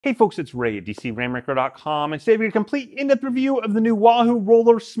Hey folks, it's Ray at DCRainmaker.com, and today we have a complete in-depth review of the new Wahoo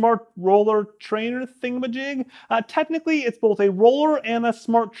ROLLR Smart Roller Trainer thingamajig. Technically, it's both a roller and a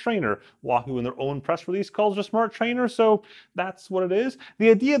smart trainer. Wahoo in their own press release calls it a smart trainer, so that's what it is.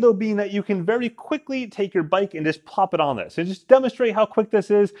 The idea though being that you can very quickly take your bike and just plop it on this. And just demonstrate how quick this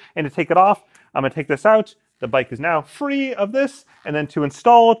is, and to take it off, I'm gonna take this out. The bike is now free of this, and then to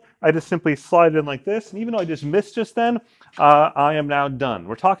install it, I just simply slide it in like this, and even though I just missed just then, I am now done.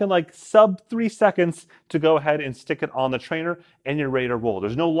 We're talking like sub 3 seconds to go ahead and stick it on the trainer, and you're ready to roll.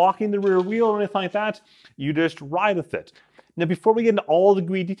 There's no locking the rear wheel or anything like that. You just ride with it. Now, before we get into all the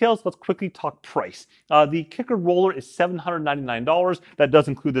greedy details, let's quickly talk price. The KICKR ROLLR is $799. That does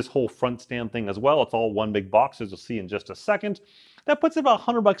include this whole front stand thing as well. It's all one big box, as you'll see in just a second. That puts it about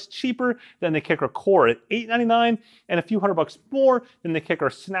 $100 cheaper than the KICKR Core at $899, and a few $100 more than the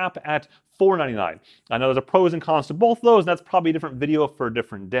KICKR Snap at $499. I know there's a pros and cons to both of those, and that's probably a different video for a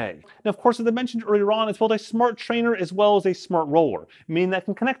different day. Now, of course, as I mentioned earlier on, it's both a smart trainer as well as a smart roller, meaning that it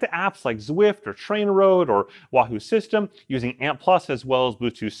can connect to apps like Zwift or TrainerRoad or Wahoo System using ANT Plus as well as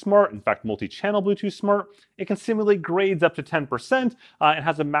Bluetooth Smart, in fact, multi-channel Bluetooth Smart. It can simulate grades up to 10%. It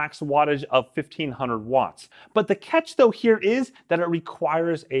has a max wattage of 1500 watts. But the catch though here is that it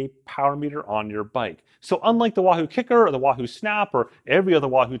requires a power meter on your bike. So unlike the Wahoo KICKR or the Wahoo Snap or every other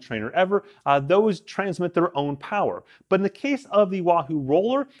Wahoo trainer ever, those transmit their own power. But in the case of the Wahoo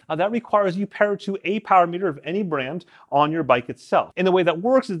ROLLR, that requires you pair it to a power meter of any brand on your bike itself. And the way that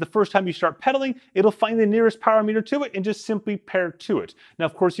works is the first time you start pedaling, it'll find the nearest power meter to it and just simply pair to it. Now,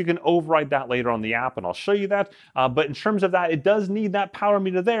 of course, you can override that later on the app, and I'll show you that. But in terms of that, it does need that power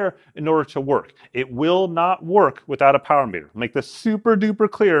meter there in order to work. It will not work without a power meter. Make this super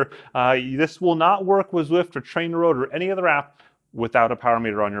duper clear. This will not work with Zwift or TrainerRoad or any other app without a power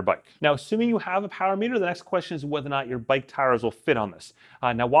meter on your bike. Now, assuming you have a power meter, the next question is whether or not your bike tires will fit on this.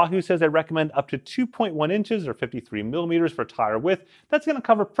 Now, Wahoo says they recommend up to 2.1 inches or 53 millimeters for tire width. That's gonna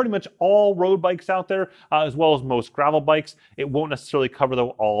cover pretty much all road bikes out there, as well as most gravel bikes. It won't necessarily cover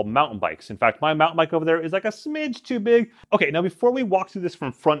though all mountain bikes. In fact, my mountain bike over there is like a smidge too big. Okay, now before we walk through this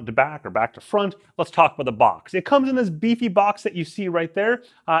from front to back or back to front, let's talk about the box. It comes in this beefy box that you see right there,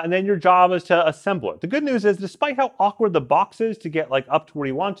 and then your job is to assemble it. The good news is, despite how awkward the box is to get like up to where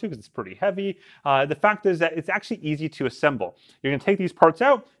you want to, because it's pretty heavy, the fact is that it's actually easy to assemble. You're gonna take these parts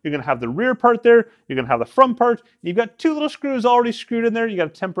out, you're gonna have the rear part there, you're gonna have the front part, you've got two little screws already screwed in there, you gotta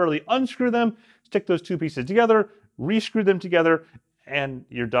temporarily unscrew them, stick those two pieces together, re-screw them together, and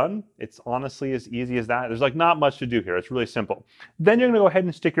you're done. It's honestly as easy as that. There's like not much to do here. It's really simple. Then you're gonna go ahead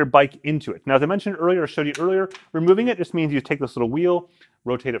and stick your bike into it. Now, as I mentioned earlier, I showed you earlier, removing it just means you take this little wheel,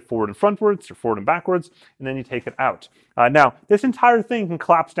 rotate it forward and frontwards or forward and backwards, and then you take it out. Now, this entire thing can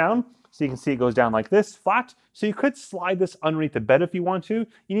collapse down. So you can see it goes down like this, flat. So you could slide this underneath the bed if you want to.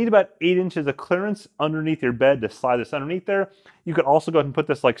 You need about 8 inches of clearance underneath your bed to slide this underneath there. You could also go ahead and put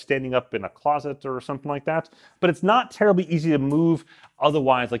this like standing up in a closet or something like that. But it's not terribly easy to move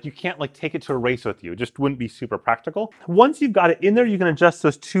otherwise. Like you can't like take it to a race with you. It just wouldn't be super practical. Once you've got it in there, you can adjust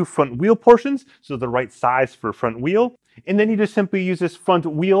those two front wheel portions, so the right size for front wheel. And then you just simply use this front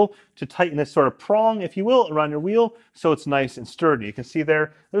wheel to tighten this sort of prong, if you will, around your wheel so it's nice and sturdy. You can see there's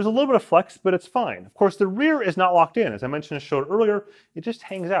a little bit of flex, but it's fine. Of course, the rear is not locked in. As I mentioned and showed earlier, it just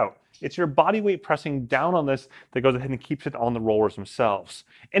hangs out. It's your body weight pressing down on this that goes ahead and keeps it on the rollers themselves.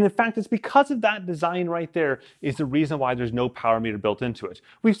 And in fact, it's because of that design right there is the reason why there's no power meter built into it.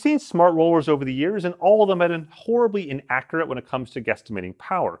 We've seen smart rollers over the years, and all of them have been horribly inaccurate when it comes to guesstimating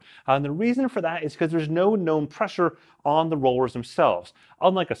power. And the reason for that is because there's no known pressure on the rollers themselves.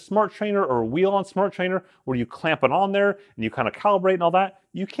 Unlike a smart trainer or a wheel-on smart trainer where you clamp it on there and you kind of calibrate and all that,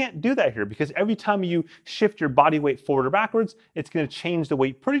 you can't do that here because every time you shift your body weight forward or backwards, it's going to change the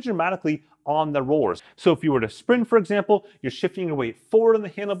weight pretty dramatically on the rollers. So if you were to sprint, for example, you're shifting your weight forward on the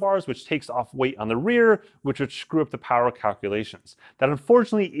handlebars, which takes off weight on the rear, which would screw up the power calculations. That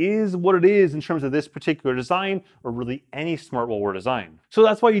unfortunately is what it is in terms of this particular design, or really any smart roller design. So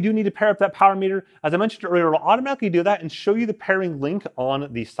that's why you do need to pair up that power meter. As I mentioned earlier, it'll automatically do that and show you the pairing link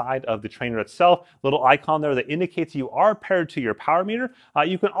on the side of the trainer itself. Little icon there that indicates you are paired to your power meter.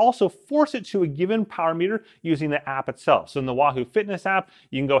 You can also force it to a given power meter using the app itself. So in the Wahoo Fitness app,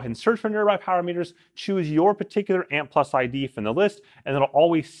 you can go ahead and search for nearby power meters, choose your particular ANT Plus ID from the list, and it'll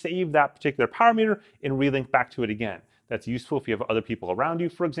always save that particular power meter and relink back to it again. That's useful if you have other people around you,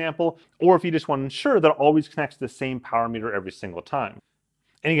 for example, or if you just want to ensure that it always connects to the same power meter every single time.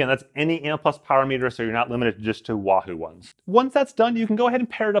 And again, that's any ANT+ power meter, so you're not limited just to Wahoo ones. Once that's done, you can go ahead and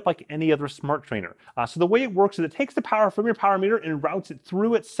pair it up like any other smart trainer. So the way it works is it takes the power from your power meter and routes it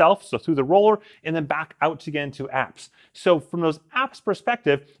through itself, so through the roller, and then back out again to apps. So from those apps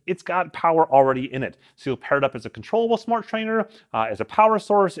perspective, it's got power already in it. So you'll pair it up as a controllable smart trainer, as a power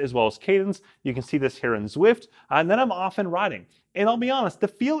source, as well as cadence. You can see this here in Zwift, and then I'm off and riding. And I'll be honest, the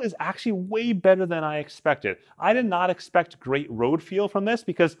feel is actually way better than I expected. I did not expect great road feel from this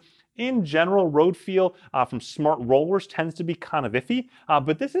because in general, road feel from smart rollers tends to be kind of iffy,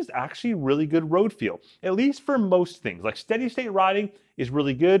 but this is actually really good road feel, at least for most things. Like steady state riding is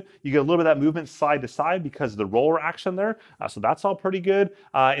really good. You get a little bit of that movement side to side because of the roller action there, so that's all pretty good.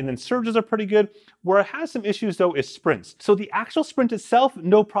 And then surges are pretty good. Where it has some issues though is sprints. So the actual sprint itself,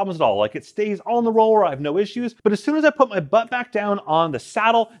 no problems at all. Like it stays on the roller, I have no issues. But as soon as I put my butt back down on the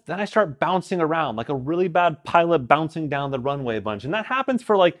saddle, then I start bouncing around like a really bad pilot bouncing down the runway a bunch. And that happens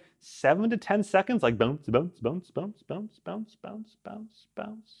for like 7 to 10 seconds, like bounce, bounce, bounce, bounce, bounce, bounce, bounce, bounce,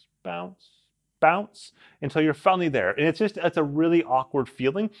 bounce, bounce, bounce, until you're finally there. And it's a really awkward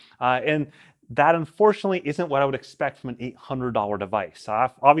feeling. And that unfortunately isn't what I would expect from an $800 device.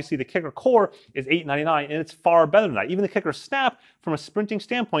 Obviously the KICKR Core is $899 and it's far better than that. Even the KICKR Snap from a sprinting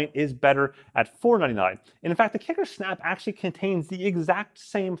standpoint is better at $499. And in fact, the KICKR Snap actually contains the exact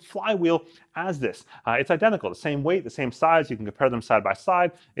same flywheel as this. It's identical, the same weight, the same size. You can compare them side by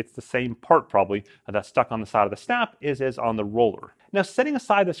side. It's the same part probably that's stuck on the side of the Snap is on the roller. Now, setting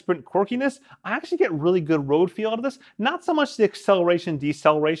aside the sprint quirkiness, I actually get really good road feel out of this. Not so much the acceleration,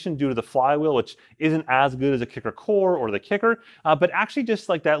 deceleration due to the flywheel, which isn't as good as a KICKR Core or the KICKR, but actually just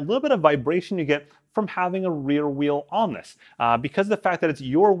like that little bit of vibration you get from having a rear wheel on this. Because of the fact that it's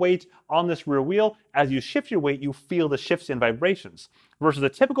your weight on this rear wheel, as you shift your weight, you feel the shifts in vibrations. Versus a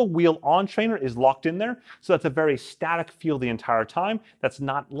typical wheel-on trainer is locked in there, so that's a very static feel the entire time. That's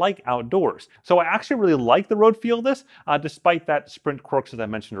not like outdoors. So I actually really like the road feel of this, despite that sprint quirks as I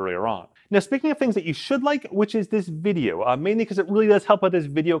mentioned earlier on. Now, speaking of things that you should like, which is this video, mainly because it really does help out this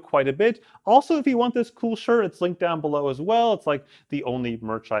video quite a bit. Also, if you want this cool shirt, it's linked down below as well. It's like the only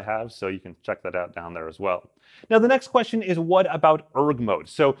merch I have, so you can check that out down there as well. Now, the next question is, what about erg mode?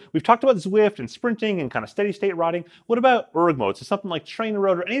 So we've talked about Zwift and sprinting and kind of steady state riding. What about erg mode? So something like trainer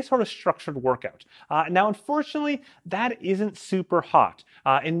road or any sort of structured workout. Now, unfortunately, that isn't super hot,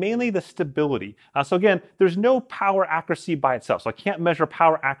 and mainly the stability. So again, there's no power accuracy by itself. So I can't measure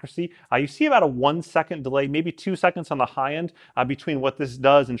power accuracy. You see about a 1 second delay, maybe 2 seconds on the high end between what this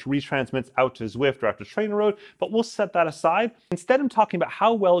does and retransmits out to Zwift or out to trainer road, but we'll set that aside. Instead, I'm talking about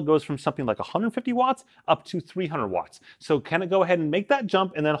how well it goes from something like 150 watts up to 300 watts. So can it go ahead and make that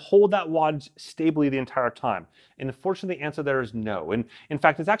jump and then hold that wattage stably the entire time? And unfortunately, the answer there is no. And in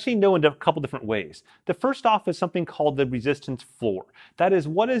fact, it's actually no in a couple different ways. The first off is something called the resistance floor. That is,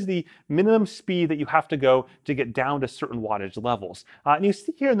 what is the minimum speed that you have to go to get down to certain wattage levels? And you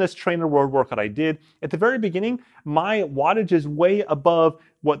see here in this trainer road workout I did, at the very beginning, my wattage is way above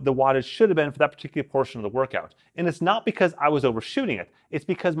what the wattage should have been for that particular portion of the workout. And it's not because I was overshooting it, it's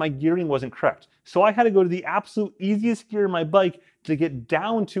because my gearing wasn't correct. So I had to go to the absolute easiest gear in my bike to get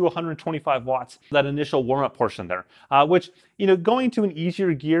down to 125 watts, that initial warm-up portion there, which, you know, going to an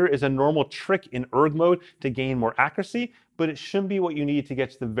easier gear is a normal trick in erg mode to gain more accuracy, but it shouldn't be what you need to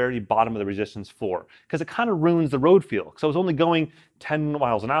get to the very bottom of the resistance floor, because it kind of ruins the road feel. Because I was only going 10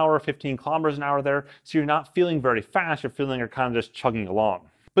 miles an hour, 15 kilometers an hour there, so you're not feeling very fast, you're feeling you're kind of just chugging along.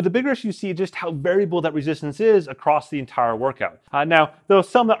 But the bigger issue you see just how variable that resistance is across the entire workout. Now, there are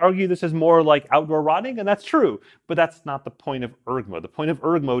some that argue this is more like outdoor riding, and that's true, but that's not the point of erg mode. The point of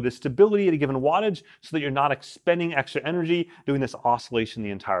erg mode is stability at a given wattage so that you're not expending extra energy doing this oscillation the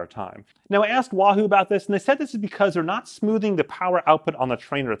entire time. Now, I asked Wahoo about this, and they said this is because they're not smoothing the power output on the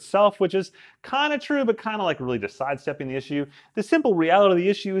trainer itself, which is kind of true, but kind of like really just sidestepping the issue. The simple reality of the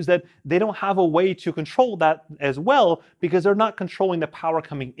issue is that they don't have a way to control that as well because they're not controlling the power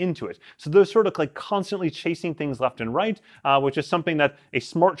coming into it. So they're sort of like constantly chasing things left and right, which is something that a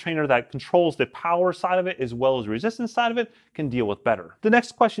smart trainer that controls the power side of it as well as the resistance side of it can deal with better. The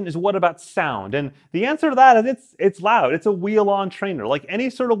next question is, what about sound? And the answer to that is it's loud. It's a wheel-on trainer. Like any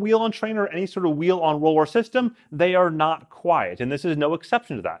sort of wheel-on trainer, any sort of wheel-on roller system, they are not quiet, and this is no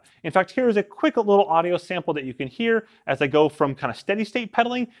exception to that. In fact, here is a quick little audio sample that you can hear as I go from kind of steady state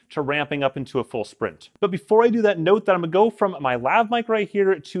pedaling to ramping up into a full sprint. But before I do that, note that I'm gonna go from my lav mic right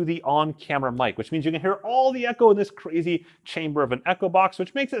here to the on-camera mic, which means you can hear all the echo in this crazy chamber of an echo box,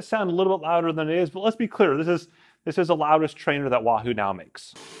 which makes it sound a little bit louder than it is, but let's be clear, this is the loudest trainer that Wahoo now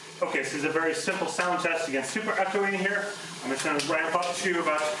makes. Okay, so this is a very simple sound test. Again, super echoing here. I'm just gonna ramp up to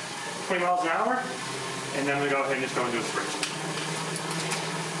about 20 miles an hour, and then we go ahead and just go into a sprint.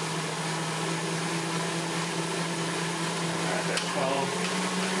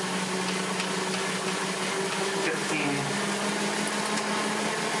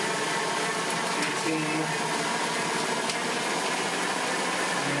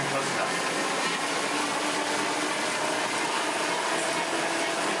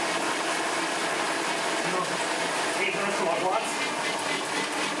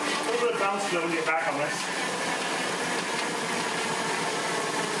 slowly get back on this.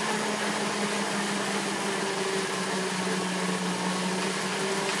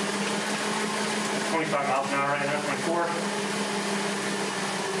 $25 an hour right now, 24.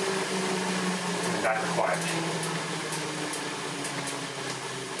 And back to quiet.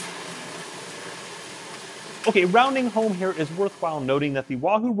 Okay, rounding home here is worthwhile noting that the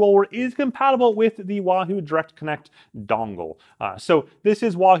Wahoo ROLLR is compatible with the Wahoo Direct Connect dongle. So this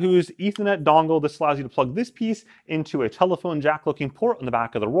is Wahoo's Ethernet dongle. This allows you to plug this piece into a telephone jack looking port on the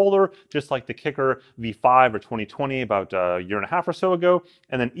back of the ROLLR, just like the KICKR V5 or 2020 about a year and a half or so ago,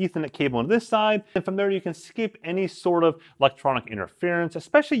 and then Ethernet cable on this side. And from there you can skip any sort of electronic interference,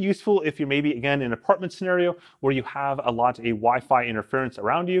 especially useful if you're maybe, again, in an apartment scenario where you have a lot of Wi-Fi interference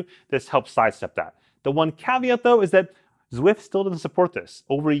around you. This helps sidestep that. The one caveat though is that Zwift still doesn't support this.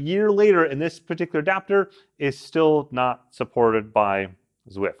 Over a year later, and this particular adapter is still not supported by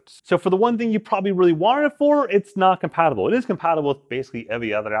Zwift. So for the one thing you probably really wanted it for, it's not compatible. It is compatible with basically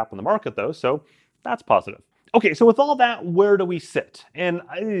every other app on the market though, so that's positive. Okay, so with all that, where do we sit? And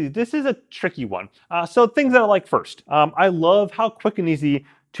this is a tricky one. So things that I like first. I love how quick and easy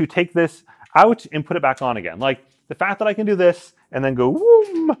to take this out and put it back on again. Like the fact that I can do this and then go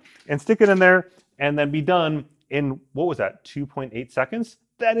whoom and stick it in there and then be done in, what was that, 2.8 seconds?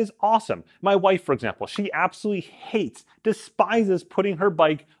 That is awesome. My wife, for example, she absolutely hates, despises putting her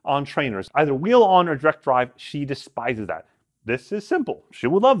bike on trainers. Either wheel on or direct drive, she despises that. This is simple. She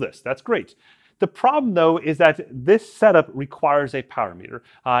would love this. That's great. The problem though is that this setup requires a power meter.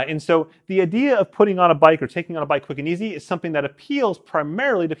 And so the idea of putting on a bike or taking on a bike quick and easy is something that appeals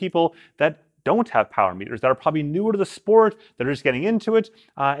primarily to people that don't have power meters, that are probably newer to the sport, that are just getting into it.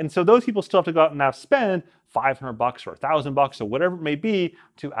 And so those people still have to go out and now spend $500 or $1,000 or whatever it may be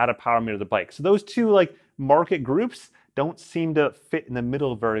to add a power meter to the bike. So those two like market groups don't seem to fit in the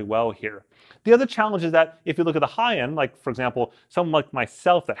middle very well here. The other challenge is that if you look at the high end, like for example, someone like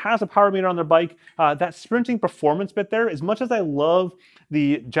myself that has a power meter on their bike, that sprinting performance bit there, as much as I love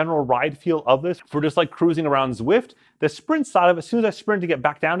the general ride feel of this for just like cruising around Zwift, the sprint side of it, as soon as I sprint to get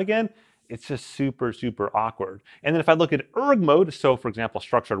back down again, it's just super, super awkward. And then if I look at erg mode, so for example,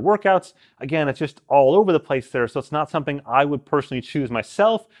 structured workouts, again, it's just all over the place there. So it's not something I would personally choose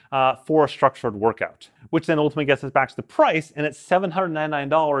myself for a structured workout, which then ultimately gets us back to the price. And at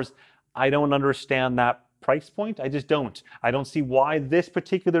 $799, I don't understand that price point. I just don't. I don't see why this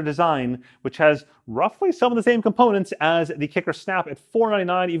particular design, which has roughly some of the same components as the KICKR Snap at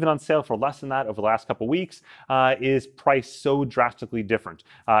 $499, even on sale for less than that over the last couple of weeks, is priced so drastically different,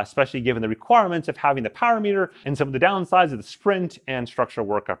 especially given the requirements of having the power meter and some of the downsides of the sprint and structural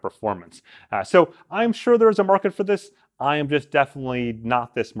workout performance. So I'm sure there's a market for this. I am just definitely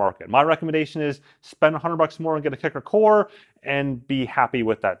not this market. My recommendation is spend $100 more and get a KICKR Core and be happy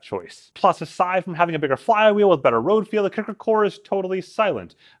with that choice. Plus, aside from having a bigger flywheel with better road feel, the KICKR Core is totally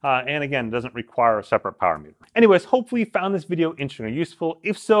silent. And again, doesn't require a separate power meter. Anyways, hopefully you found this video interesting or useful.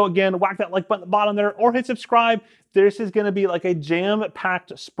 If so, again, whack that like button at the bottom there or hit subscribe. This is gonna be like a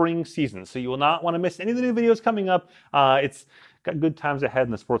jam-packed spring season, so you will not wanna miss any of the new videos coming up. It's got good times ahead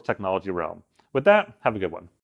in the sports technology realm. With that, have a good one.